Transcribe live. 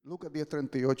Lucas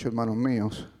 10:38, hermanos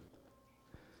míos.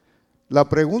 La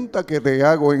pregunta que te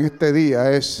hago en este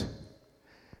día es,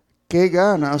 ¿qué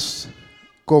ganas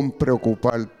con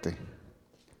preocuparte?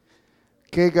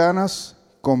 ¿Qué ganas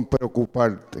con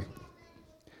preocuparte?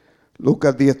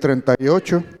 Lucas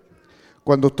 10:38.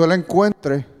 Cuando usted la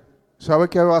encuentre, ¿sabe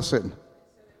qué va a hacer?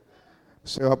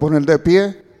 Se va a poner de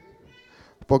pie,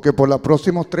 porque por los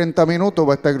próximos 30 minutos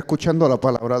va a estar escuchando la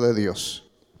palabra de Dios.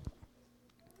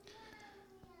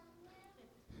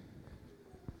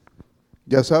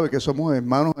 Ya sabe que somos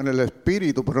hermanos en el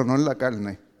espíritu, pero no en la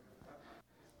carne.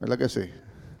 ¿Verdad que sí?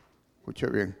 Escuche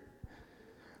bien.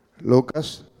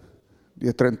 Lucas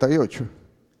 10:38.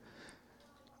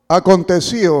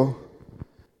 Aconteció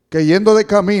que yendo de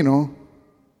camino,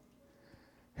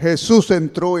 Jesús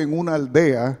entró en una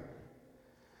aldea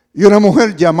y una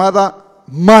mujer llamada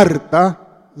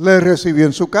Marta le recibió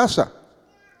en su casa.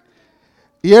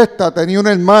 Y esta tenía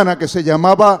una hermana que se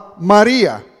llamaba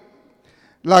María,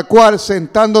 la cual,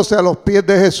 sentándose a los pies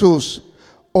de Jesús,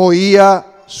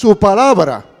 oía su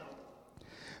palabra.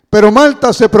 Pero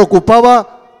Marta se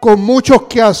preocupaba con muchos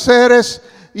quehaceres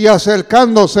y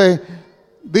acercándose,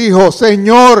 dijo: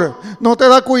 Señor, ¿no te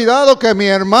da cuidado que mi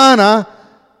hermana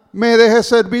me deje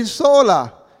servir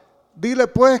sola? Dile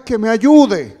pues que me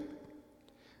ayude.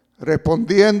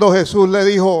 Respondiendo Jesús le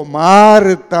dijo: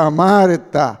 Marta,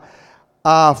 Marta,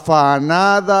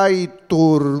 afanada y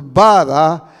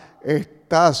turbada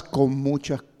estás con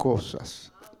muchas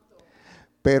cosas,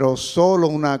 pero solo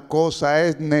una cosa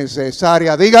es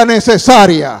necesaria. Diga: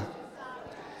 necesaria.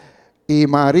 Y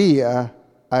María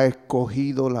ha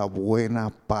escogido la buena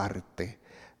parte,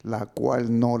 la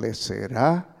cual no le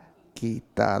será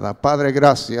quitada. Padre,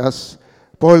 gracias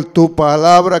por tu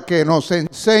palabra que nos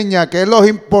enseña qué es lo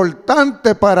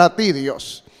importante para ti,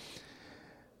 Dios.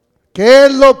 ¿Qué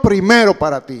es lo primero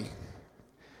para ti?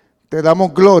 Te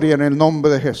damos gloria en el nombre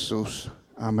de Jesús.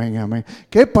 Amén, amén.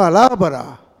 ¡Qué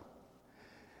palabra!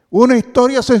 Una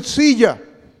historia sencilla,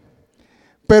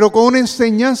 pero con una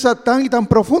enseñanza tan y tan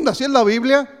profunda. ¿Así es la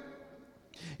Biblia?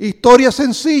 Historia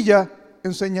sencilla,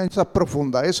 enseñanzas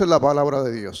profundas. Esa es la palabra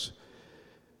de Dios.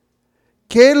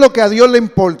 ¿Qué es lo que a Dios le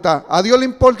importa? ¿A Dios le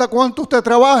importa cuánto usted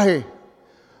trabaje?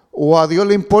 ¿O a Dios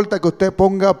le importa que usted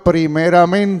ponga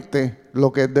primeramente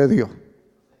lo que es de Dios?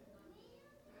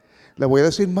 Le voy a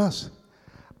decir más.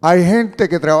 Hay gente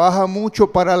que trabaja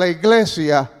mucho para la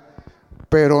iglesia,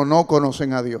 pero no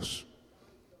conocen a Dios.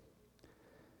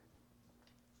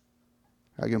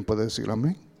 ¿Alguien puede decir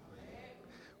amén?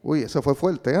 Uy, eso fue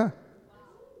fuerte, ¿eh?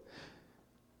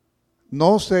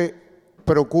 No se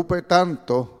preocupe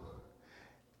tanto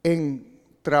en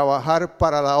trabajar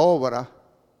para la obra.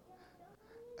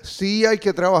 Sí hay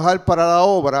que trabajar para la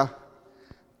obra,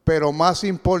 pero más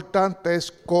importante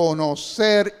es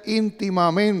conocer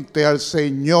íntimamente al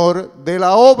Señor de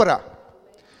la obra.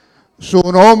 Su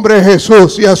nombre es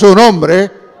Jesús, y a su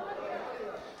nombre.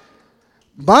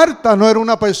 Marta no era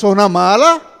una persona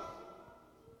mala.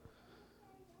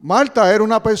 Marta era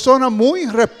una persona muy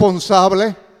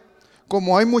responsable,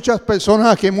 como hay muchas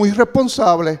personas aquí muy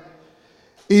responsables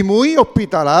y muy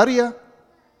hospitalaria.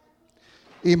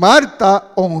 Y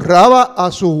Marta honraba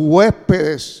a sus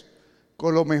huéspedes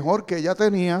con lo mejor que ella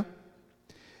tenía.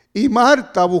 Y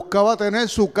Marta buscaba tener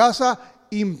su casa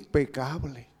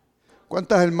impecable.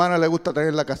 ¿Cuántas hermanas les gusta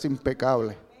tener la casa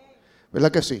impecable?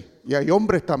 ¿Verdad que sí? Y hay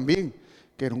hombres también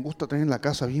que nos gusta tener la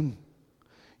casa bien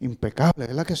impecable,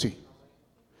 ¿verdad que sí?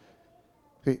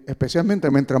 Sí, especialmente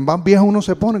mientras más viejo uno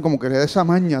se pone, como que le da esa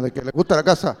maña de que le gusta la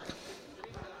casa.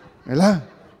 ¿Verdad?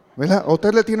 ¿Verdad? ¿A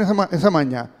usted le tiene esa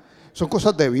maña? Son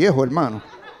cosas de viejo, hermano.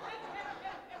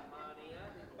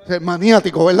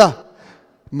 Maniático, ¿verdad?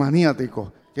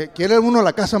 Maniático. Quiere uno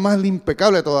la casa más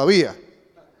impecable todavía.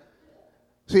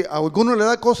 Sí, a algunos le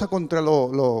da cosa contra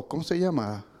los ¿cómo se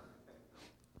llama?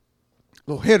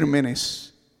 Los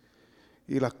gérmenes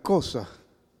y las cosas.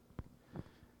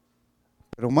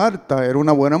 Pero Marta era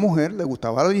una buena mujer, le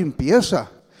gustaba la limpieza.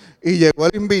 Y llegó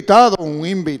el invitado, un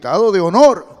invitado de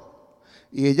honor.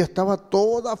 Y ella estaba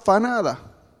toda afanada.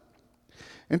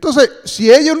 Entonces,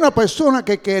 si ella era una persona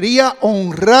que quería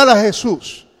honrar a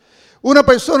Jesús, una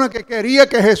persona que quería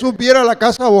que Jesús viera la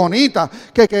casa bonita,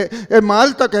 que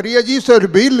Marta quería allí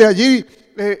servirle allí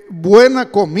buena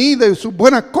comida y sus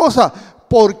buenas cosas,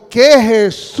 ¿por qué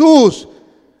Jesús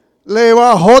le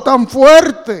bajó tan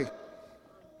fuerte?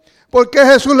 ¿Por qué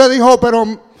Jesús le dijo,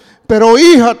 pero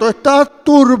hija, tú estás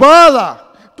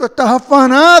turbada, tú estás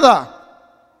afanada?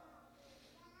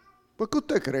 ¿Por qué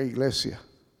usted cree, iglesia?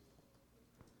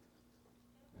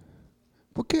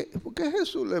 ¿Por qué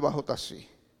Jesús le bajó así?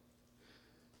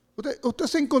 Usted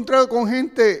se ha encontrado con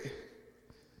gente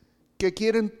que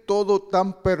quieren todo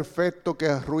tan perfecto que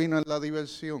arruinan la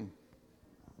diversión.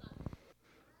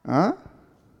 ¿Ah?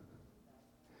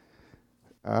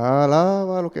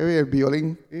 Alaba lo que ve el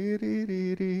violín.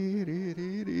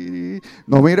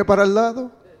 No mire para el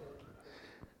lado.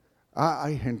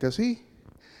 Hay gente así.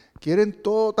 Quieren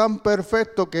todo tan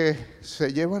perfecto que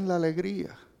se llevan la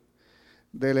alegría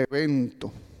del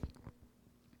evento.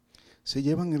 Se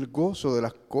llevan el gozo de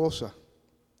las cosas.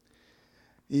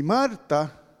 Y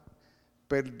Marta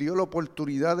perdió la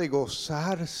oportunidad de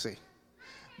gozarse.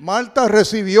 Marta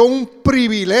recibió un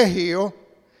privilegio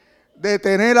de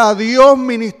tener a Dios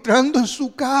ministrando en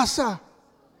su casa.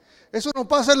 Eso no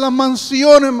pasa en las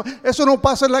mansiones, eso no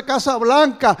pasa en la Casa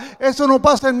Blanca, eso no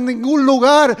pasa en ningún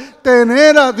lugar.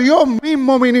 Tener a Dios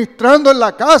mismo ministrando en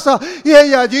la casa y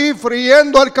ella allí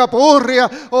friendo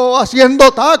alcapurria o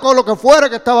haciendo tacos, lo que fuera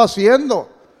que estaba haciendo.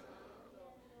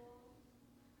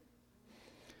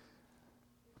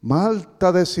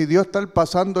 Marta decidió estar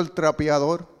pasando el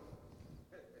trapeador.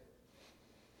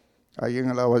 Alguien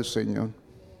alaba al Señor.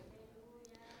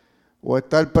 O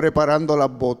estar preparando las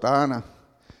botanas.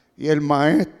 Y el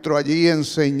maestro allí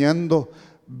enseñando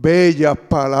bellas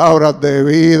palabras de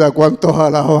vida. ¿Cuántos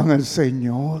alaban al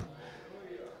Señor?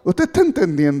 ¿Usted está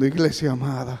entendiendo, iglesia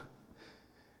amada?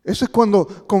 Eso es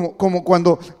como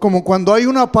cuando hay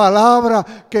una palabra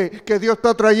que Dios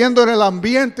está trayendo en el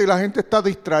ambiente y la gente está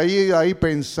distraída ahí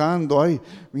pensando, ay,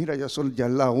 mira, ya es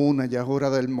la 1, ya es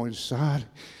hora de almorzar.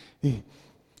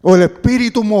 O el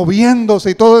espíritu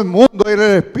moviéndose y todo el mundo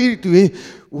era el espíritu. Y,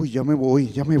 uy, ya me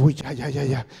voy, ya.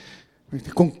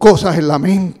 Con cosas en la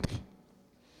mente.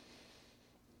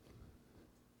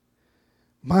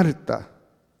 Marta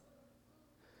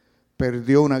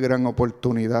perdió una gran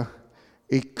oportunidad.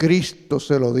 Y Cristo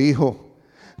se lo dijo,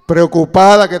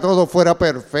 preocupada que todo fuera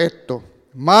perfecto.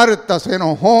 Marta se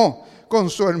enojó con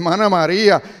su hermana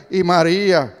María. Y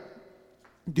María,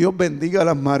 Dios bendiga a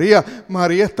las Marías.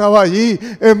 María estaba allí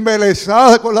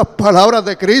embelesada con las palabras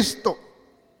de Cristo.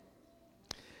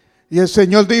 Y el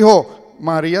Señor dijo,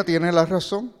 María tiene la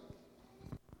razón.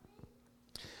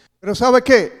 Pero ¿sabe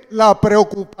qué? La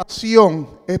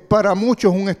preocupación es para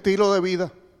muchos un estilo de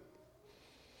vida.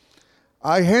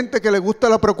 Hay gente que le gusta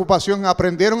la preocupación,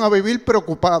 aprendieron a vivir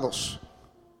preocupados.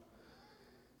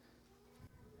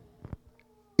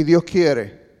 Y Dios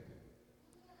quiere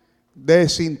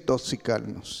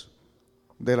desintoxicarnos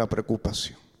de la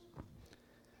preocupación.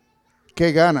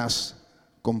 ¿Qué ganas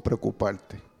con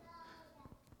preocuparte?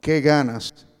 ¿Qué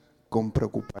ganas con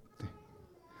preocuparte?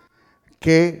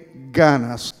 ¿Qué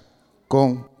ganas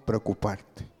con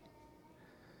preocuparte?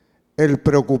 El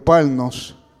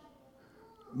preocuparnos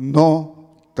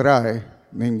no trae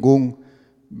ningún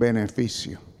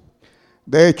beneficio.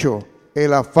 De hecho,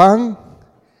 el afán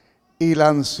y la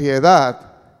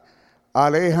ansiedad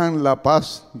alejan la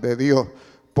paz de Dios.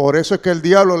 Por eso es que el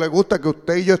diablo le gusta que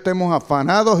usted y yo estemos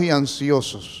afanados y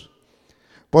ansiosos.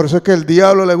 Por eso es que el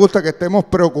diablo le gusta que estemos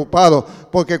preocupados,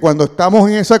 porque cuando estamos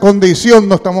en esa condición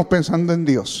no estamos pensando en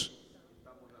Dios.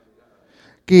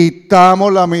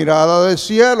 Quitamos la mirada del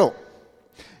cielo.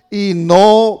 Y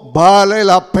no vale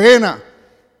la pena.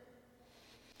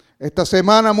 Esta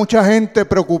semana mucha gente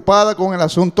preocupada con el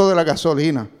asunto de la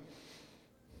gasolina.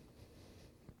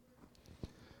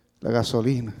 La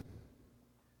gasolina.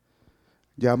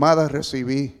 Llamadas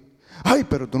recibí. Ay,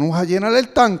 pero tú no vas a llenar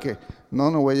el tanque.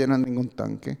 No voy a llenar ningún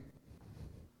tanque.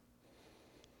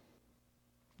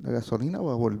 La gasolina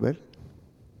va a volver.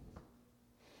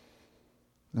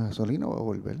 La gasolina va a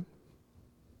volver.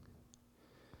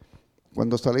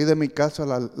 Cuando salí de mi casa,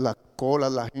 la cola,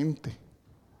 la gente.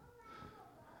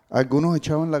 Algunos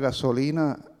echaban la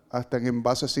gasolina hasta en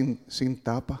envases sin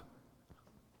tapa.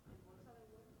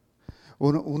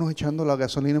 Unos echando la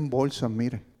gasolina en bolsas,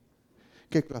 mire.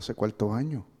 ¿Qué clase cuarto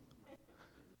año?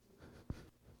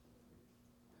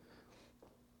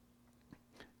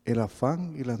 El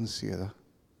afán y la ansiedad.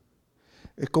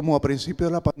 Es como a principio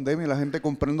de la pandemia, la gente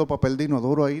comprando papel de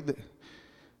inodoro ahí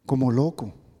como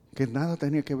loco. Que nada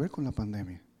tenía que ver con la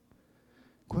pandemia.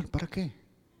 ¿Para qué?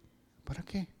 ¿Para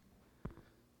qué?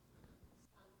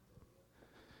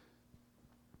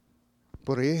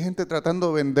 Por ahí hay gente tratando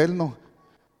de vendernos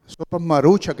sopas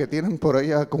maruchas que tienen por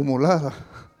ahí acumuladas.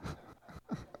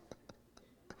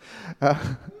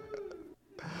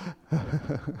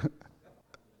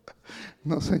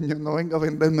 No, señor, no venga a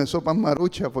venderme sopas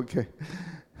maruchas porque...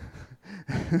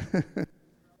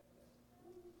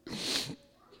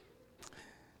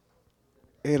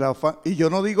 El afán, y yo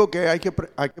no digo que hay que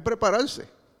prepararse.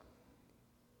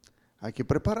 Hay que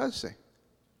prepararse.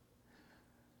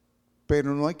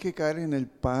 Pero no hay que caer en el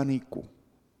pánico.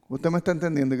 ¿Usted me está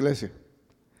entendiendo, iglesia?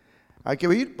 Hay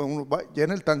que ir, uno va,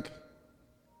 llena el tanque.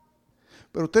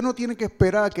 Pero usted no tiene que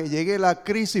esperar a que llegue la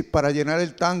crisis para llenar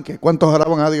el tanque. ¿Cuántos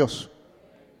alaban a Dios?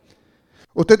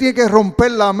 Usted tiene que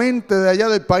romper la mente de allá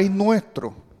del país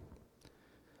nuestro.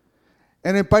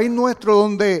 En el país nuestro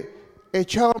donde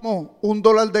echábamos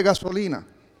 $1 de gasolina.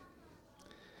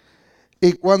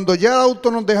 Y cuando ya el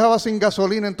auto nos dejaba sin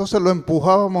gasolina, entonces lo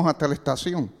empujábamos hasta la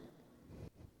estación.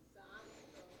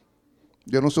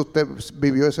 Yo no sé si usted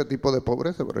vivió ese tipo de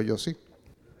pobreza, pero yo sí.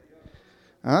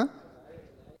 ¿Ah?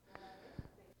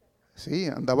 Sí,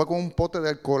 andaba con un pote de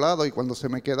alcoholado y cuando se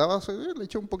me quedaba, le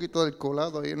eché un poquito de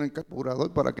alcoholado ahí en el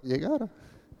carburador para que llegara.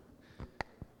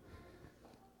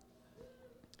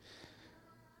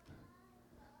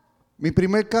 Mi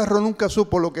primer carro nunca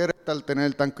supo lo que era tener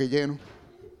el tanque lleno.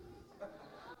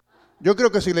 Yo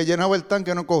creo que si le llenaba el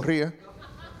tanque no corría.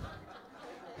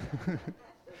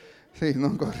 Sí,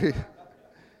 no corría.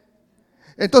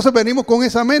 Entonces venimos con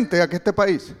esa mente a este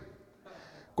país.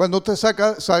 Cuando usted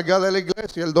salga de la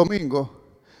iglesia el domingo,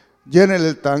 llénele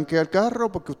el tanque al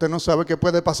carro porque usted no sabe qué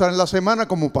puede pasar en la semana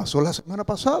como pasó la semana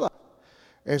pasada.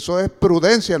 Eso es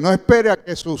prudencia, no espere a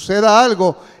que suceda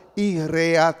algo y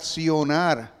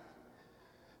reaccionar.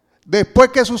 Después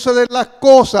que suceden las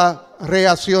cosas,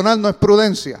 reaccionar no es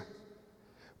prudencia.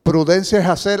 Prudencia es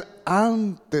hacer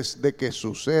antes de que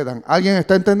sucedan. ¿Alguien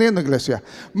está entendiendo, iglesia?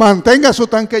 Mantenga su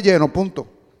tanque lleno, punto.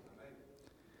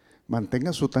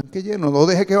 Mantenga su tanque lleno, no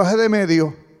deje que baje de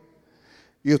medio.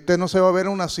 Y usted no se va a ver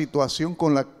en una situación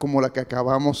como la que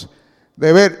acabamos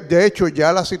de ver. De hecho,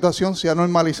 ya la situación se ha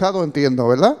normalizado, entiendo,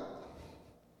 ¿verdad?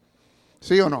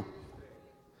 ¿Sí o no?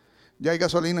 Ya hay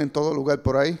gasolina en todo lugar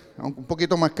por ahí, aunque un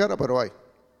poquito más cara, pero hay.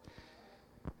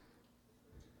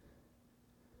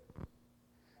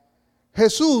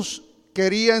 Jesús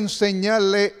quería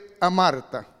enseñarle a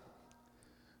Marta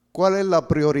cuál es la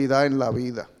prioridad en la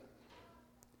vida.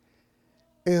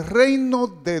 El reino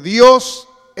de Dios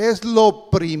es lo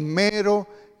primero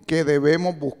que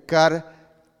debemos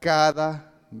buscar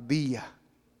cada día.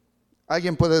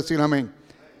 ¿Alguien puede decir amén?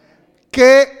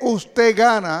 ¿Qué usted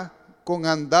gana con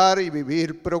andar y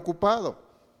vivir preocupado?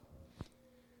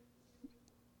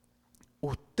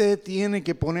 Usted tiene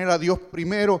que poner a Dios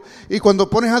primero. Y cuando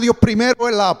pones a Dios primero,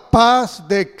 la paz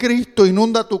de Cristo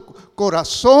inunda tu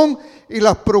corazón y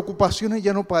las preocupaciones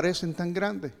ya no parecen tan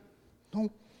grandes. No.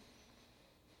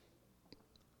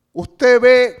 Usted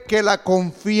ve que la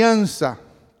confianza,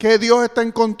 que Dios está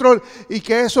en control y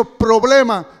que esos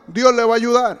problemas Dios le va a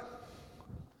ayudar.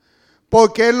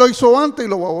 Porque Él lo hizo antes y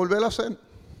lo va a volver a hacer.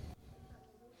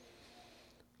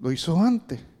 Lo hizo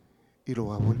antes y lo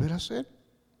va a volver a hacer.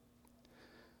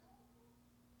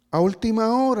 A última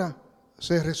hora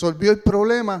se resolvió el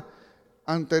problema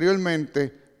anteriormente.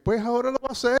 Pues ahora lo va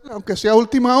a hacer, aunque sea a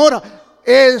última hora.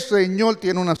 El Señor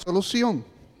tiene una solución.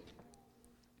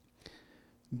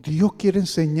 Dios quiere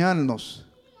enseñarnos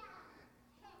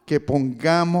que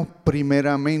pongamos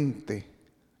primeramente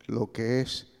lo que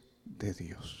es de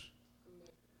Dios.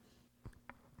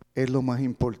 Es lo más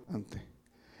importante.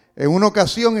 En una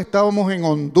ocasión estábamos en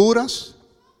Honduras,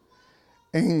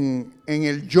 en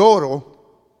el Lloro,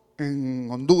 en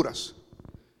Honduras.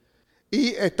 Y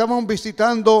estábamos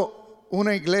visitando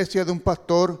una iglesia de un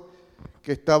pastor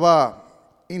que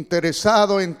estaba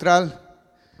interesado en entrar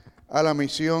a la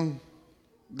misión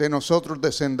de nosotros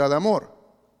de Senda de Amor.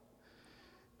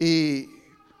 Y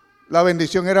la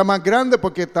bendición era más grande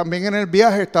porque también en el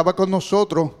viaje estaba con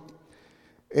nosotros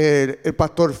el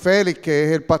pastor Félix, que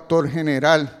es el pastor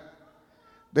general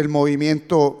del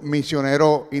movimiento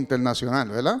misionero internacional,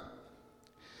 ¿verdad?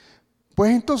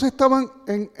 Pues entonces estaban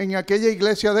en aquella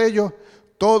iglesia de ellos,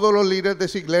 todos los líderes de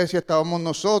esa iglesia, estábamos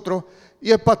nosotros,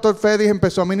 y el pastor Félix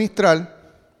empezó a ministrar.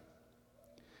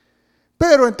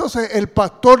 Pero entonces el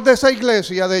pastor de esa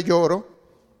iglesia de Lloro,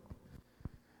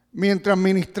 mientras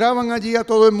ministraban allí a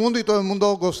todo el mundo y todo el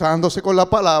mundo gozándose con la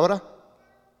palabra,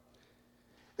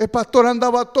 el pastor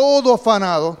andaba todo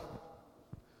afanado,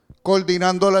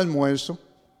 coordinando el almuerzo,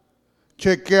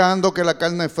 chequeando que la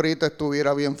carne frita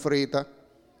estuviera bien frita,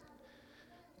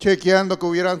 chequeando que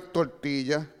hubieran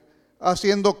tortillas,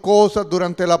 haciendo cosas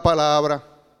durante la palabra,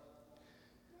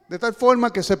 de tal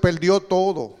forma que se perdió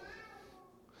todo.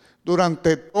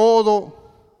 Durante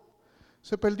todo,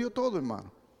 se perdió todo,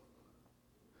 hermano.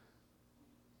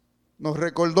 Nos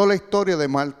recordó la historia de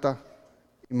Marta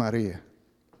y María.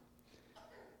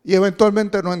 Y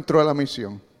eventualmente no entró a la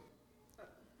misión.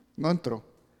 No entró.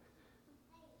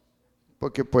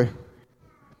 Porque pues,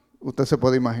 usted se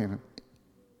puede imaginar.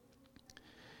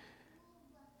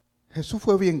 Jesús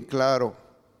fue bien claro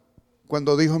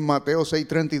cuando dijo en Mateo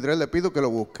 6:33, le pido que lo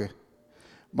busque.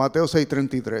 Mateo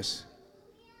 6:33.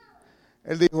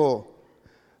 Él dijo,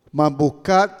 mas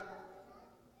buscad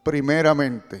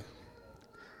primeramente,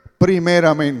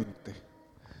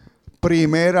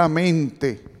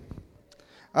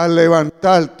 al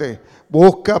levantarte,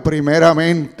 busca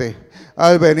primeramente,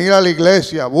 al venir a la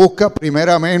iglesia, busca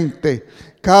primeramente,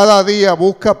 cada día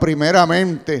busca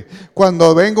primeramente,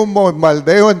 cuando venga un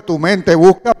bombardeo en tu mente,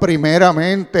 busca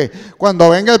primeramente, cuando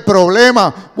venga el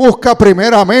problema, busca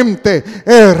primeramente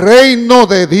el reino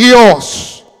de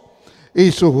Dios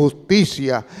y su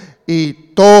justicia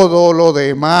y todo lo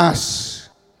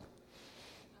demás,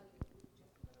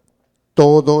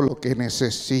 todo lo que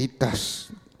necesitas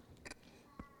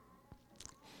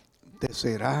te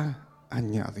será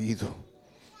añadido.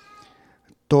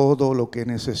 Todo lo que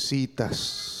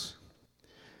necesitas.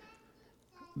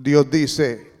 Dios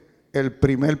dice, el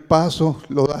primer paso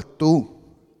lo das tú.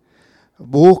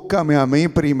 Búscame a mí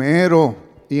primero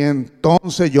y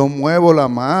entonces yo muevo la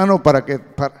mano para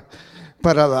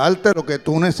darte lo que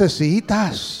tú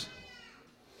necesitas.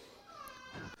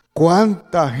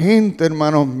 ¿Cuánta gente,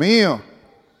 hermanos míos,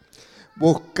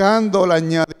 buscando la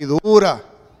añadidura?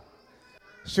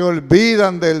 Se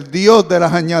olvidan del Dios de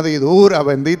las añadiduras,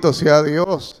 bendito sea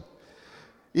Dios.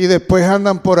 Y después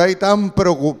andan por ahí tan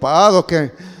preocupados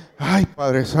que, ay,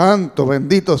 Padre Santo,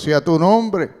 bendito sea tu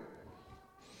nombre.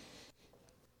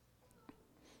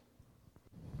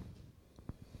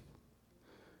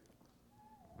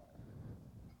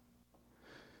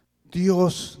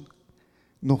 Dios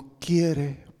nos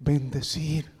quiere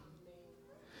bendecir.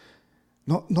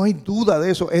 No hay duda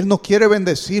de eso. Él nos quiere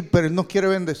bendecir, pero Él nos quiere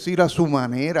bendecir a su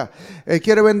manera. Él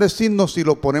quiere bendecirnos si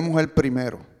lo ponemos Él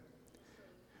primero.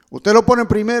 Usted lo pone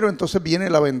primero, entonces viene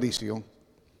la bendición.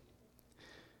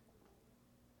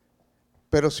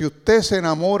 Pero si usted se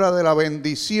enamora de la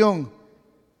bendición,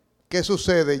 ¿qué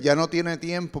sucede? Ya no tiene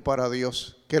tiempo para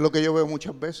Dios, que es lo que yo veo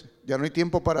muchas veces. Ya no hay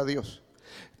tiempo para Dios.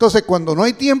 Entonces, cuando no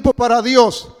hay tiempo para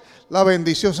Dios, la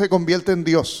bendición se convierte en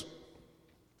Dios.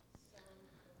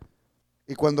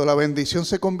 Y cuando la bendición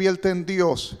se convierte en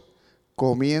Dios,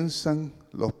 comienzan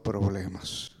los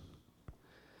problemas.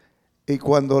 Y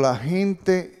cuando la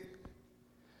gente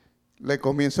le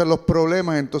comienzan los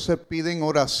problemas, entonces piden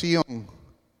oración,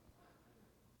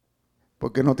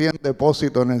 porque no tienen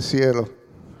depósito en el cielo.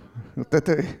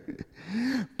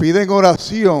 Piden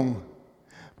oración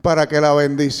para que la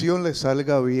bendición les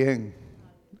salga bien.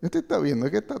 Usted está viendo,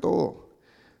 es que está todo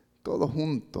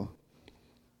junto.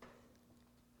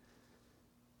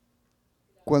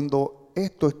 Cuando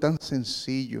esto es tan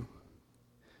sencillo,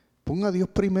 ponga a Dios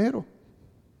primero.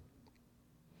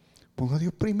 Ponga a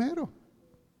Dios primero.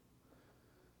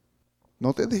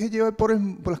 No te dejes llevar por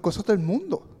las cosas del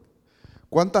mundo.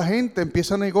 ¿Cuánta gente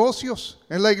empieza negocios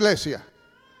en la iglesia?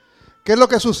 ¿Qué es lo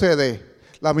que sucede?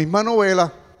 La misma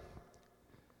novela.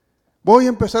 Voy a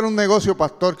empezar un negocio,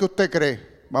 pastor, ¿qué usted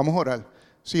cree? Vamos a orar.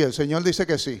 Sí, el Señor dice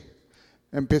que sí.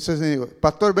 Empieza ese negocio.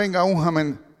 Pastor, venga,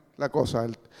 únjame la cosa,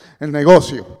 el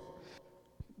negocio.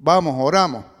 Vamos,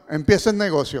 oramos. Empieza el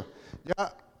negocio.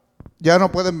 Ya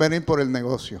no pueden venir por el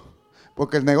negocio.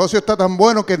 Porque el negocio está tan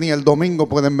bueno que ni el domingo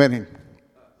pueden venir.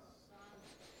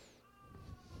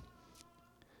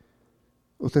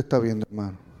 Usted está viendo,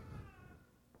 hermano.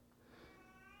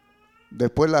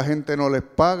 Después la gente no les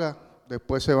paga.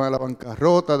 Después se van a la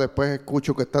bancarrota. Después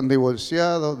escucho que están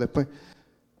divorciados. Después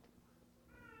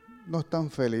no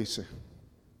están felices.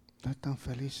 No están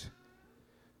felices.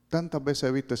 Tantas veces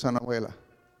he visto esa novela.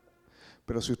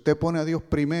 Pero si usted pone a Dios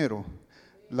primero,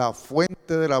 la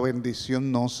fuente de la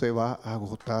bendición no se va a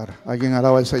agotar. Alguien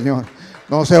alaba al Señor.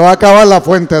 No se va a acabar la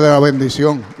fuente de la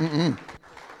bendición.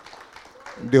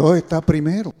 Dios está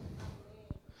primero.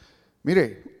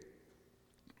 Mire,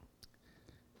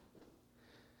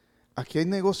 aquí hay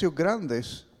negocios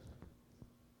grandes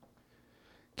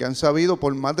que han sabido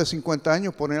por más de 50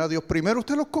 años poner a Dios primero.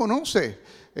 Usted los conoce.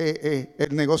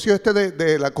 El negocio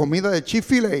de la comida de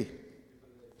Chick-fil-A.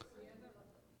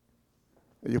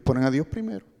 Ellos ponen a Dios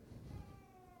primero.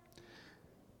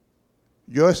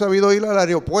 Yo he sabido ir al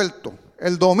aeropuerto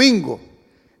el domingo,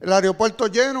 el aeropuerto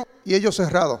lleno y ellos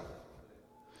cerrados.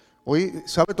 Hoy,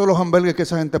 ¿sabe todos los hamburgues que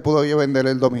esa gente pudo vender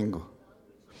el domingo?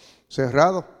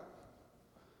 Cerrado.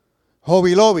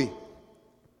 Hobby Lobby,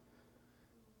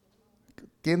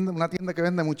 una tienda que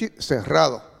vende muchísimo,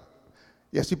 cerrado.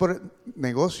 Y así por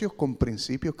negocios con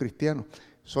principios cristianos.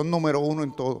 Son número uno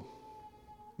en todo.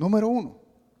 Número uno.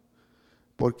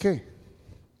 ¿Por qué?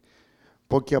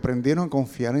 Porque aprendieron a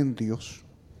confiar en Dios.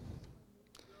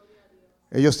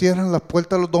 Ellos cierran las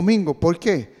puertas los domingos. ¿Por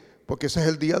qué? Porque ese es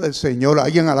el día del Señor.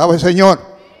 Alguien alaba al Señor.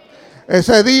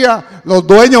 Ese día los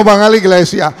dueños van a la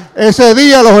iglesia. Ese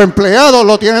día los empleados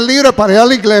lo tienen libre para ir a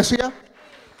la iglesia.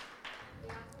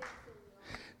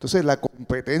 Entonces la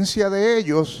competencia de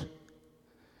ellos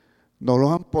no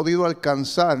los han podido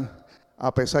alcanzar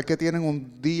a pesar que tienen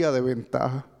un día de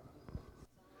ventaja.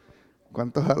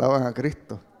 ¿Cuántos alaban a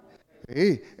Cristo?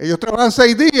 Sí, ellos trabajan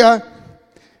 6 días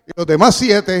y los demás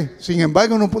 7, sin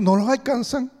embargo, no los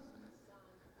alcanzan.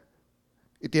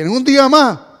 Y tienen un día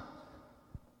más.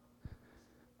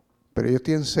 Pero ellos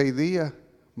tienen 6 días,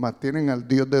 más tienen al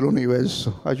Dios del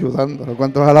universo ayudándolos.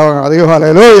 ¿Cuántos alaban a Dios?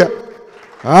 Aleluya.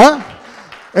 ¿Ah?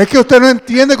 Es que usted no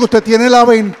entiende que usted tiene la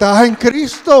ventaja en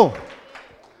Cristo.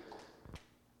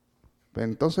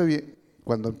 Entonces, bien,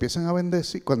 cuando empiezan a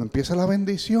bendecir, cuando empieza la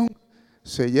bendición,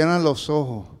 se llenan los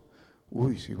ojos.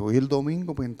 Uy, si voy el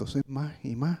domingo, pues entonces más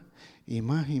y más, y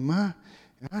más y más.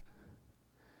 ¿Ah?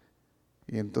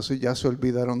 Y entonces ya se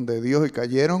olvidaron de Dios y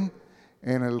cayeron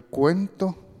en el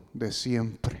cuento de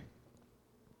siempre.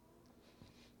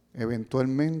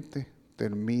 Eventualmente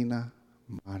termina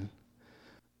mal.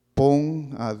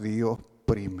 Pon a Dios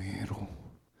primero.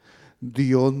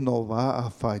 Dios no va a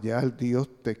fallar,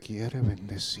 Dios te quiere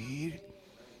bendecir.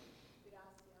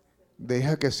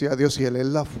 Deja que sea Dios y Él es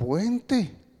la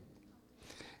fuente.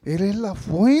 Él es la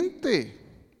fuente.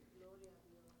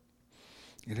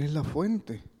 Él es la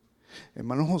fuente.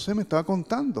 Hermano José me estaba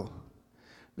contando.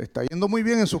 Le está yendo muy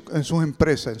bien en sus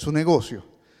empresas, en su negocio.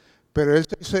 Pero él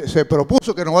se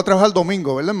propuso que no va a trabajar el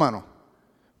domingo, ¿verdad, hermano?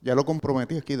 Ya lo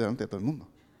comprometí aquí delante de todo el mundo.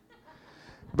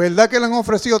 ¿Verdad que le han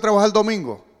ofrecido trabajar el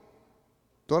domingo?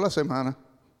 Toda la semana.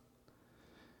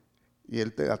 Y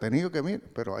él ha tenido que mirar,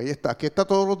 pero ahí está, aquí está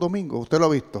todos los domingos, usted lo ha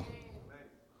visto.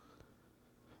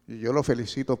 Y yo lo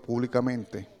felicito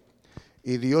públicamente.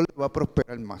 Y Dios le va a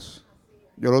prosperar más.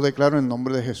 Yo lo declaro en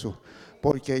nombre de Jesús.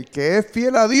 Porque el que es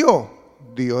fiel a Dios,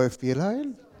 Dios es fiel a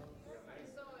él.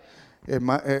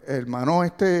 Hermano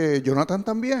Jonathan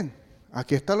también.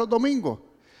 Aquí está los domingos.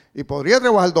 Y podría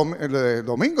trabajar el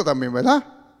domingo también,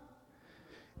 ¿verdad?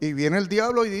 Y viene el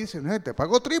diablo y dice, te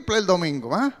pago triple el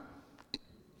domingo, ¿ah?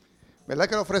 ¿Verdad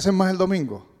que le ofrecen más el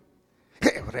domingo?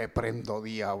 Reprendo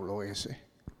diablo ese.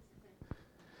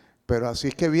 Pero así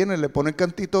es que viene, le pone el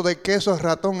cantito de queso al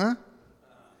ratón, ¿ah?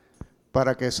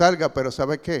 Para que salga, pero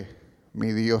 ¿sabe qué?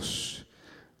 Mi Dios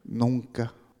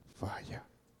nunca falla.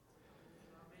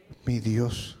 Mi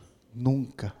Dios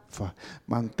nunca falla.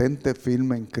 Mantente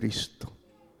firme en Cristo.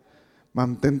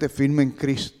 Mantente firme en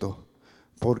Cristo,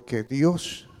 porque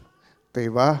Dios te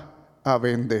va a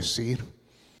bendecir.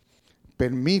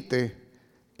 Permite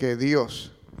que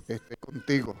Dios esté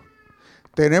contigo.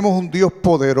 Tenemos un Dios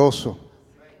poderoso,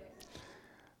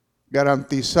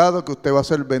 garantizado que usted va a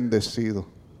ser bendecido.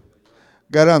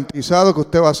 Garantizado que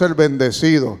usted va a ser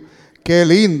bendecido. Qué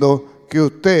lindo que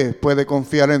usted puede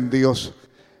confiar en Dios.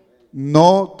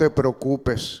 No te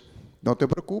preocupes, no te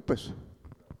preocupes.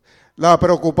 La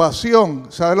preocupación,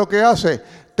 ¿sabe lo que hace?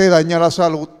 Te daña la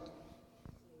salud.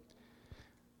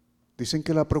 Dicen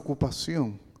que la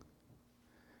preocupación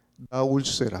da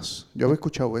úlceras. Yo había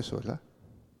escuchado eso, ¿verdad?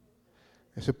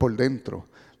 Eso es por dentro.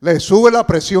 Le sube la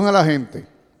presión a la gente.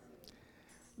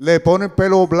 Le pone el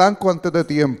pelo blanco antes de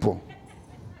tiempo.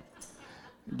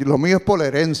 Lo mío es por la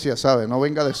herencia, ¿sabe? No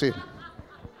venga a decir.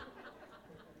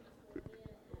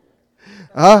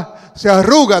 Se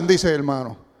arrugan, dice el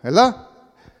hermano, ¿verdad?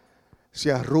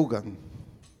 Se arrugan.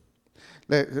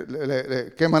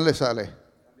 ¿Qué más le sale?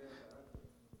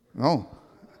 No.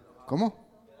 ¿Cómo?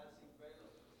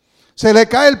 Se le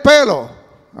cae el pelo.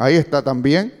 Ahí está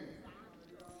también.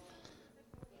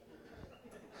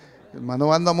 El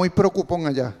hermano anda muy preocupón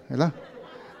allá, ¿verdad?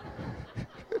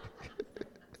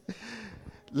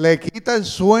 Le quita el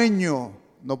sueño.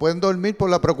 No pueden dormir por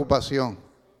la preocupación.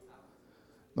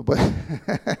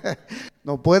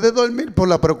 No puede dormir por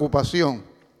la preocupación.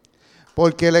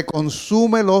 Porque le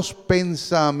consume los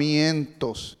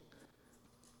pensamientos.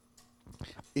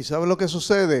 ¿Y sabe lo que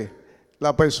sucede?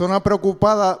 La persona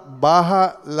preocupada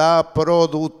baja la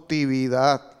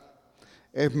productividad.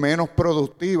 Es menos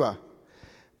productiva.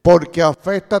 Porque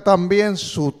afecta también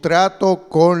su trato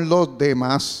con los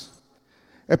demás.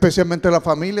 Especialmente la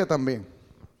familia también.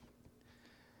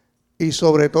 Y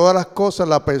sobre todas las cosas,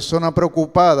 la persona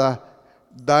preocupada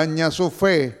daña su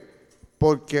fe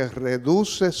porque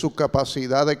reduce su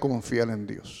capacidad de confiar en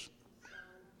Dios.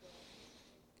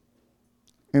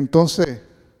 Entonces,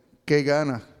 ¿qué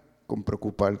gana con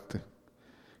preocuparte?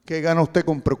 ¿Qué gana usted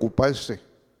con preocuparse?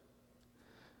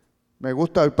 Me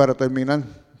gusta, para terminar,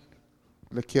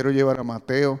 les quiero llevar a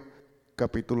Mateo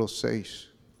capítulo 6.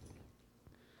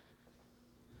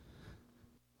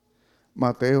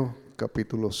 Mateo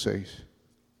capítulo 6,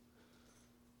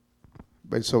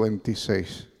 verso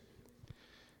 26.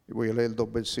 Y voy a leer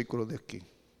 2 versículos de aquí.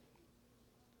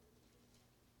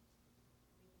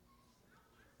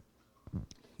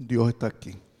 Dios está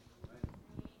aquí.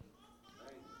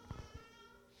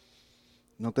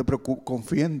 No te preocupes,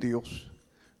 confía en Dios.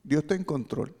 Dios está en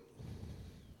control.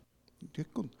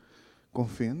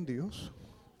 Confía en Dios.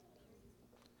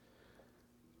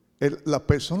 Las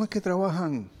personas que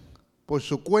trabajan por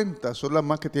su cuenta son las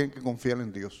más que tienen que confiar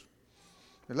en Dios.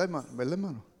 ¿Verdad,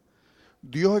 hermano?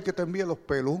 Dios es el que te envía los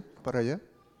pelú para allá,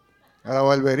 a la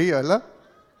barbería, ¿verdad?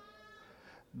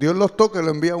 Dios los toca y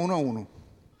los envía uno a uno.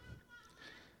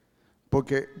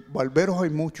 Porque barberos hay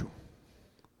muchos.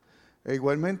 E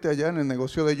igualmente allá en el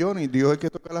negocio de Johnny, Dios es el que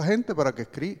toca a la gente para que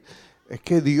escriba. Es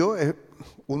que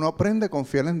uno aprende a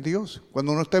confiar en Dios.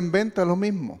 Cuando uno está en venta es lo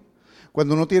mismo.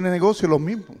 Cuando uno tiene negocio es lo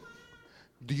mismo.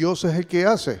 Dios es el que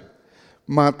hace.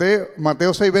 Mateo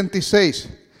 6:26.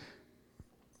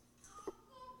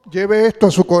 Lleve esto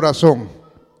a su corazón.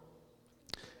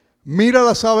 Mira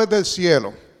las aves del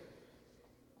cielo.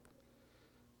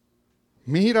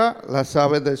 Mira las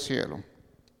aves del cielo.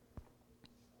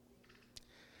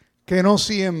 Que no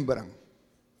siembran,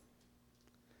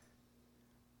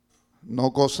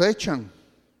 no cosechan,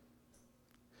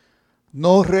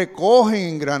 no recogen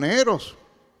en graneros,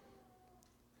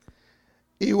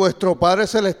 y vuestro Padre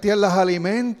Celestial las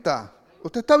alimenta.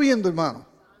 ¿Usted está viendo, hermano?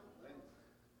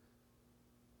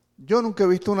 Yo nunca he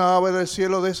visto una ave del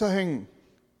cielo de esas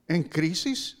en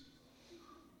crisis.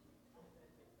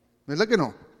 ¿Verdad que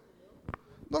no?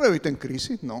 No la he visto en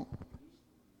crisis, no.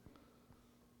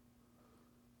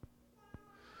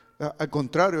 Al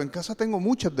contrario, en casa tengo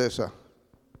muchas de esas.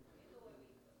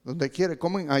 Donde quiere,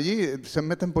 comen allí, se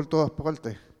meten por todas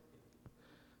partes.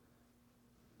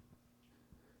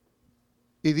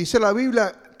 Y dice la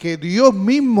Biblia que Dios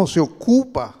mismo se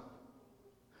ocupa.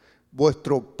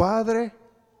 Vuestro Padre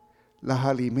las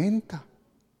alimenta.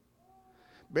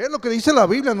 Vean lo que dice la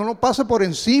Biblia, no lo pase por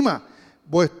encima.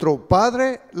 Vuestro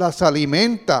Padre las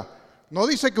alimenta. No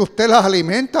dice que usted las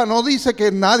alimenta, no dice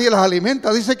que nadie las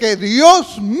alimenta, dice que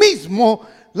Dios mismo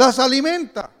las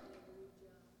alimenta.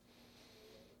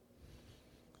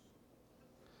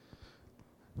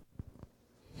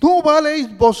 ¿No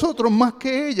valéis vosotros más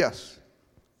que ellas?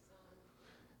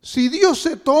 Si Dios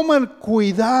se toma el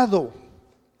cuidado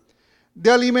de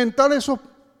alimentar esos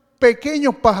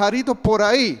pequeños pajaritos por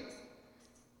ahí,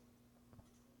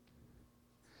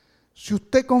 si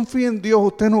usted confía en Dios,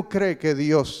 usted no cree que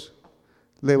Dios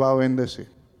le va a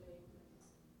bendecir.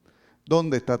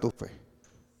 ¿Dónde está tu fe?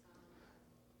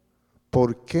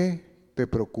 ¿Por qué te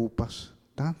preocupas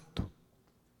tanto?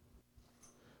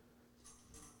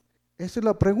 Esa es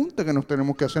la pregunta que nos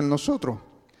tenemos que hacer nosotros.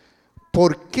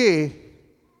 ¿Por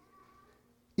qué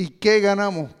y qué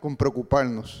ganamos con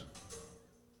preocuparnos?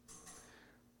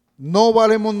 No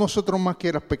valemos nosotros más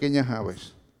que las pequeñas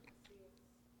aves.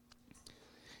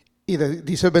 Y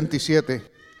dice el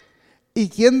 27, ¿y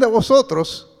quién de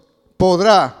vosotros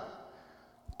podrá,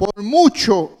 por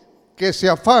mucho que se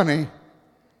afane,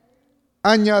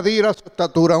 añadir a su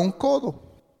estatura un codo?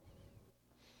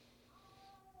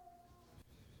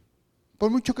 Por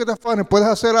mucho que te afanes, puedes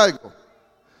hacer algo.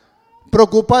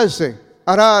 Preocuparse,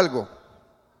 hará algo.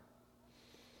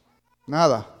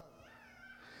 Nada.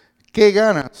 ¿Qué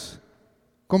ganas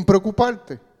con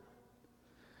preocuparte?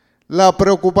 La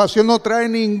preocupación no trae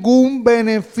ningún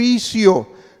beneficio,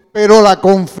 pero la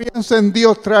confianza en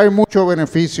Dios trae mucho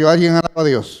beneficio. ¿Alguien alaba a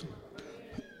Dios?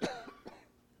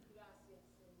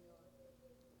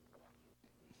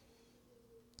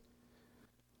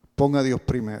 Ponga a Dios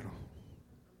primero.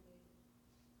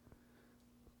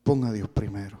 Ponga a Dios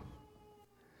primero.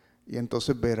 Y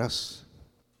entonces verás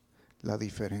la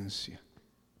diferencia.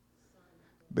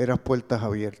 Verás puertas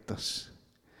abiertas.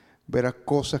 Verás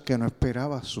cosas que no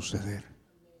esperabas suceder.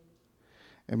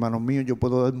 Hermanos míos, yo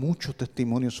puedo dar muchos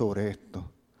testimonios sobre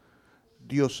esto.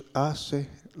 Dios hace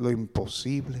lo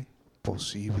imposible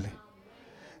posible.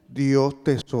 Dios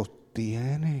te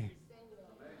sostiene.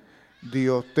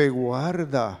 Dios te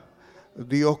guarda.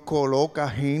 Dios coloca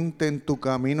gente en tu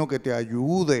camino que te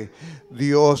ayude.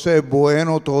 Dios es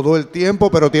bueno todo el tiempo,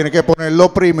 pero tiene que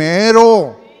ponerlo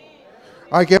primero.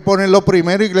 Hay que ponerlo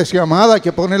primero, iglesia amada, hay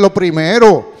que ponerlo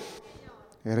primero.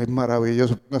 Eres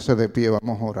maravilloso, póngase de pie,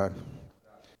 vamos a orar.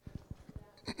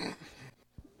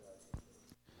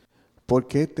 ¿Por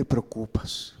qué te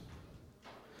preocupas?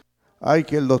 Ay,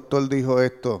 que el doctor dijo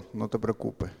esto, no te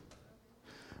preocupes.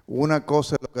 Una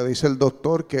cosa es lo que dice el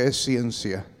doctor, que es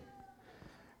ciencia.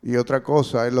 Y otra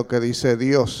cosa es lo que dice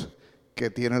Dios,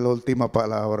 que tiene la última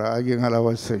palabra. Alguien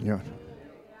alaba al Señor.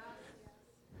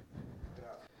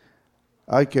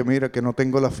 Ay, que mira que no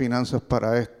tengo las finanzas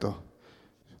para esto.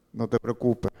 No te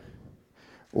preocupes.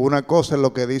 Una cosa es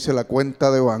lo que dice la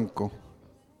cuenta de banco.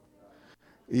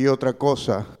 Y otra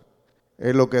cosa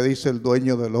Es lo que dice el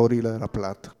dueño del oro y de la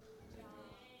plata.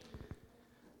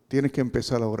 Tienes que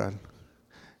empezar a orar.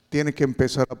 Tienes que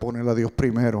empezar a poner a Dios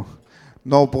primero.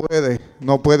 No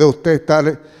puede usted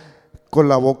estar con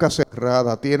la boca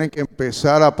cerrada. Tiene que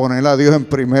empezar a poner a Dios en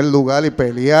primer lugar y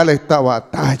pelear esta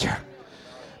batalla.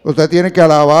 Usted tiene que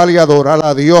alabar y adorar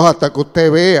a Dios hasta que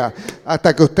usted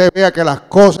vea que las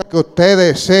cosas que usted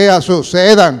desea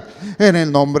sucedan en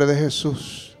el nombre de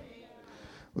Jesús.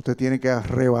 Usted tiene que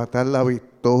arrebatar la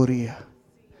victoria.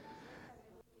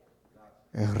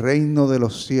 El reino de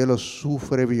los cielos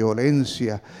sufre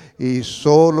violencia y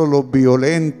solo los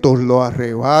violentos lo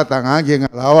arrebatan. Alguien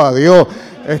alaba a Dios.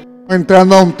 Estamos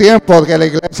entrando a un tiempo que la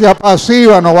iglesia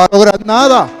pasiva no va a lograr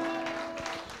nada.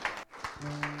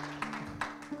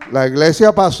 La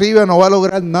iglesia pasiva no va a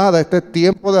lograr nada. Este es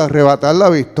tiempo de arrebatar la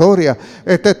victoria.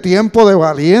 Este es tiempo de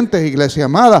valientes, iglesia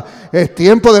amada. Es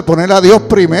tiempo de poner a Dios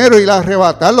primero y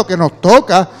arrebatar lo que nos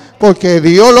toca, porque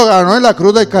Dios lo ganó en la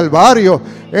cruz del Calvario.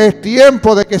 Es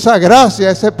tiempo de que esa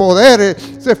gracia, ese poder,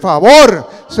 ese favor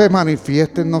se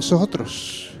manifieste en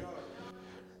nosotros.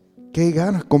 ¿Qué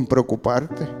ganas con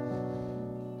preocuparte?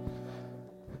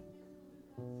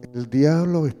 El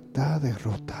diablo está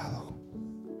derrotado.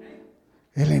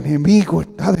 El enemigo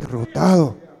está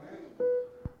derrotado.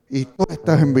 Y tú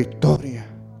estás en victoria.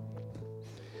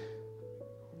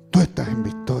 Tú estás en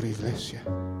victoria, iglesia.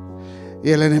 Y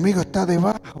el enemigo está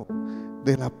debajo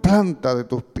de la planta de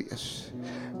tus pies.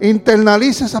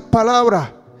 Internaliza esas palabras.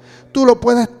 Tú lo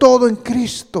puedes todo en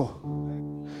Cristo.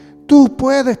 Tú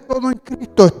puedes todo en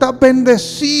Cristo. Estás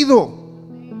bendecido.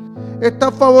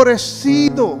 Estás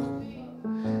favorecido.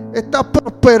 Estás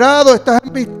prosperado. Estás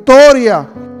en victoria.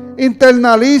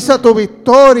 Internaliza tu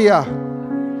victoria.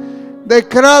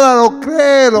 Decláralo,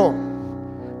 créelo.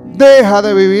 Deja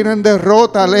de vivir en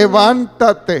derrota.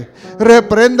 Levántate.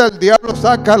 Reprenda al diablo.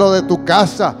 Sácalo de tu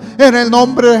casa. En el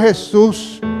nombre de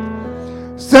Jesús.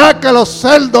 Saca los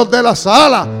cerdos de la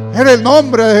sala. En el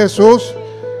nombre de Jesús.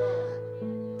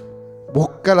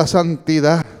 Busca la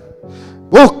santidad.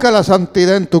 Busca la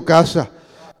santidad en tu casa.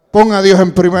 Pon a Dios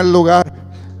en primer lugar.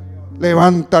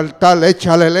 Levanta altar,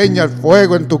 échale leña al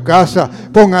fuego en tu casa.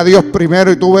 Pon a Dios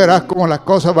primero y tú verás cómo las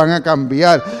cosas van a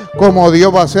cambiar. Cómo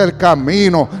Dios va a hacer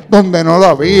camino donde no lo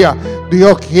había.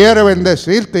 Dios quiere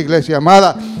bendecirte, iglesia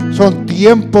amada. Son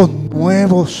tiempos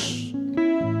nuevos.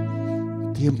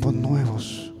 Tiempos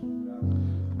nuevos.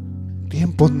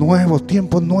 Tiempos nuevos,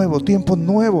 tiempos nuevos, tiempos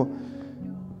nuevos.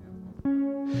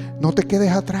 No te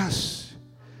quedes atrás.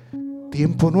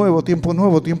 Tiempo nuevo, tiempo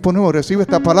nuevo, tiempo nuevo. Recibe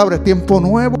esta palabra, es tiempo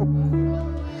nuevo.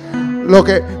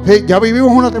 Ya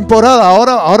vivimos una temporada,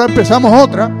 ahora empezamos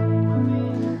otra.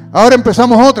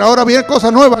 Ahora viene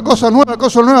cosas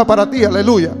nuevas para ti,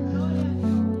 aleluya.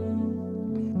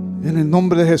 En el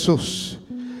nombre de Jesús.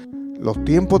 Los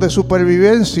tiempos de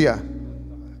supervivencia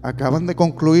acaban de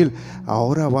concluir.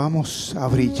 Ahora vamos a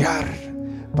brillar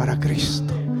para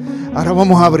Cristo. Ahora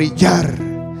vamos a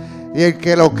brillar. Y el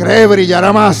que lo cree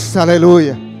brillará más,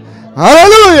 aleluya.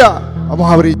 Aleluya.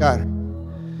 Vamos a brillar.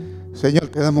 Señor,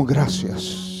 te damos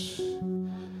gracias.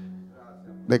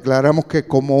 Declaramos que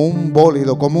como un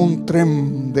bólido, como un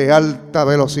tren de alta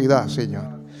velocidad, Señor,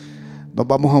 nos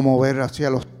vamos a mover hacia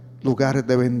los lugares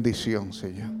de bendición,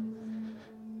 Señor.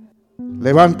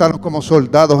 Levántanos como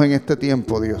soldados en este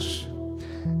tiempo, Dios.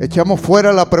 Echamos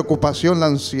fuera la preocupación, la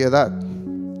ansiedad.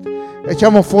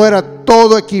 Echamos fuera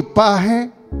todo equipaje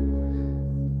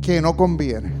que no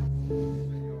conviene.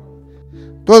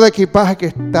 Todo equipaje que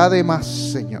está de más,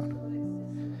 Señor.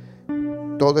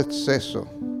 Todo exceso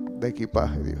de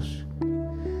equipaje, Dios.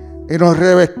 Y nos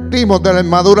revestimos de la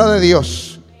armadura de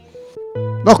Dios.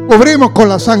 Nos cubrimos con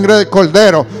la sangre del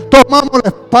Cordero. Tomamos la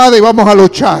espada y vamos a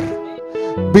luchar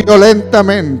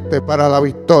violentamente para la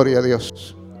victoria,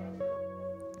 Dios.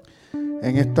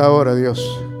 En esta hora,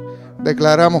 Dios,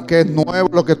 declaramos que es nuevo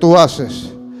lo que tú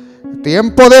haces.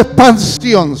 Tiempo de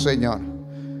expansión, Señor.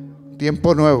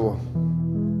 Tiempo nuevo.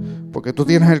 Porque tú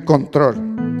tienes el control.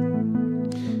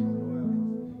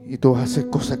 Y tú vas a hacer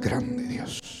cosas grandes,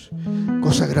 Dios.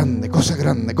 Cosas grandes, cosas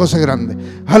grandes, cosas grandes.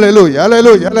 Aleluya,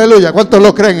 aleluya, aleluya. ¿Cuántos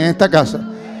lo creen en esta casa?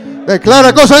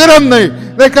 Declara cosas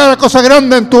grandes. Declara cosas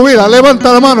grandes en tu vida.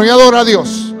 Levanta la mano y adora a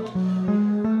Dios.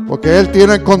 Porque Él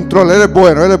tiene el control. Él es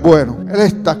bueno, Él es bueno. Él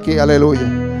está aquí,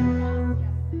 aleluya.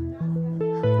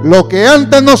 Lo que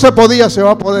antes no se podía, se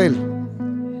va a poder.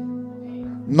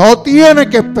 No tiene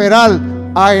que esperar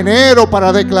a enero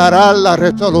para declarar la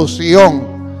resolución.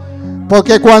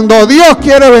 Porque cuando Dios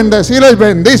quiere bendecir, Él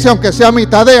bendice aunque sea a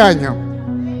mitad de año.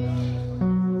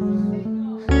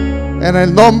 En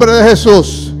el nombre de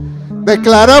Jesús,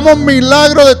 declaramos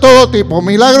milagros de todo tipo.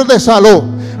 Milagros de salud,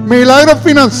 milagros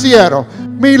financieros,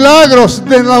 milagros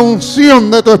de la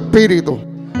unción de tu Espíritu.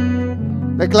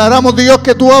 Declaramos, Dios,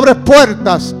 que tú abres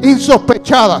puertas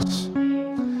insospechadas.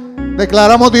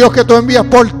 Declaramos, Dios, que tú envías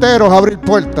porteros a abrir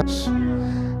puertas.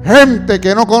 Gente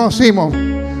que no conocimos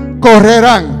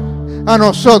correrán a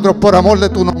nosotros por amor de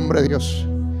tu nombre, Dios.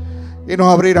 Y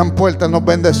nos abrirán puertas, nos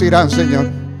bendecirán, Señor.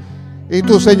 Y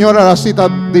tú, Señor, harás citas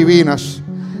divinas.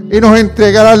 Y nos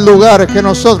entregarás lugares que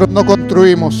nosotros no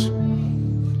construimos.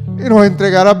 Y nos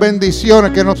entregarás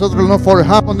bendiciones que nosotros no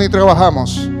forjamos ni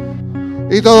trabajamos.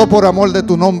 Y todo por amor de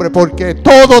tu nombre, porque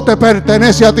todo te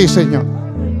pertenece a ti, Señor.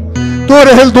 Tú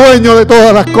eres el dueño de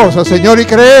todas las cosas, Señor, y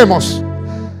creemos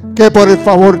que por el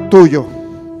favor tuyo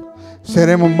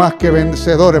seremos más que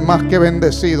vencedores, más que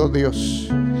bendecidos, Dios.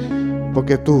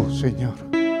 Porque tú, Señor,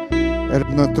 eres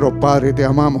nuestro Padre y te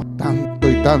amamos tanto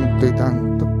y tanto y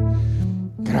tanto.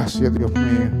 Gracias, Dios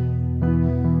mío.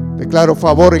 Declaro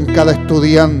favor en cada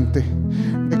estudiante.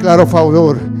 Declaro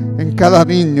favor en cada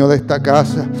niño de esta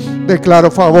casa.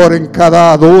 Declaro favor en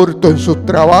cada adulto en sus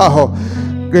trabajos.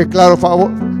 Declaro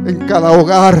favor en cada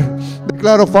hogar.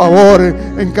 Declaro favor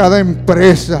en cada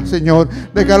empresa, Señor.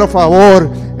 Declaro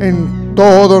favor en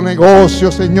todo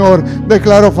negocio, Señor.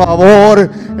 Declaro favor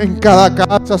en cada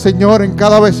casa, Señor, en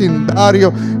cada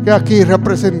vecindario que aquí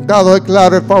representado.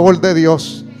 Declaro el favor de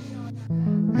Dios.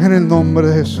 En el nombre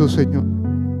de Jesús, Señor.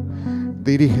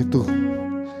 Dirige tú.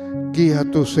 Guía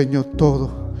tú, Señor,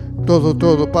 todo.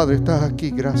 Todo, Padre, estás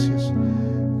aquí. Gracias.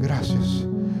 Gracias.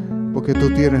 Porque tú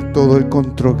tienes todo el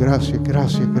control. Gracias.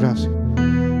 Gracias, Dios.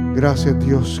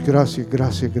 Gracias.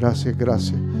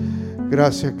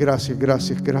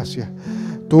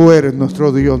 Tú eres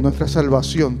nuestro Dios, nuestra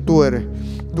salvación. Tú eres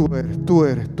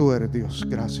Dios.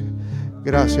 Gracias,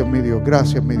 mi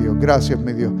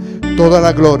Dios. Toda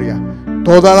la gloria,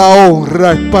 toda la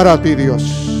honra es para ti,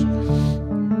 Dios.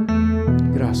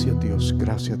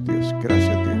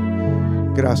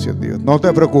 Gracias, Dios. No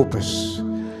te preocupes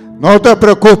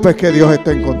que Dios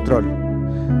está en control.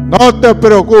 No te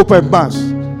preocupes más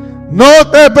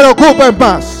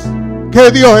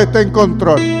que Dios está en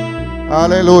control.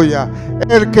 Aleluya.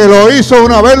 El que lo hizo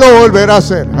una vez lo volverá a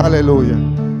hacer. Aleluya.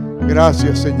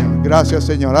 Gracias,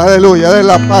 Señor. Aleluya. Denle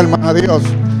las palmas a Dios.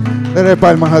 Denle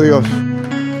palmas a Dios.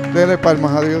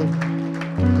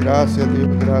 Gracias,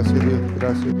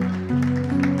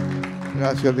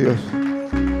 Dios.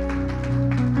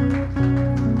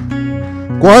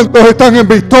 ¿Cuántos están en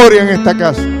victoria en esta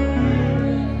casa?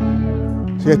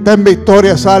 Si está en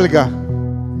victoria, salga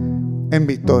en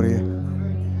victoria.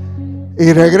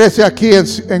 Y regrese aquí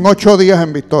en 8 días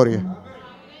en victoria.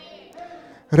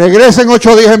 Regrese en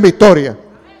 8 días en victoria.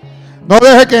 No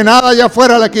deje que nada allá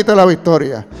afuera le quite la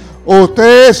victoria.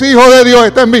 Usted es hijo de Dios,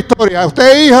 está en victoria.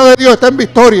 Usted es hija de Dios, está en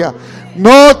victoria.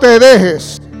 No te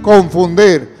dejes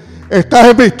confundir. Estás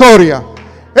en victoria.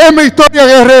 Es victoria,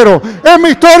 guerrero. Es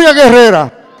victoria,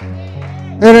 guerrera.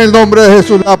 En el nombre de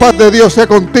Jesús, la paz de Dios sea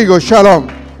contigo. Shalom.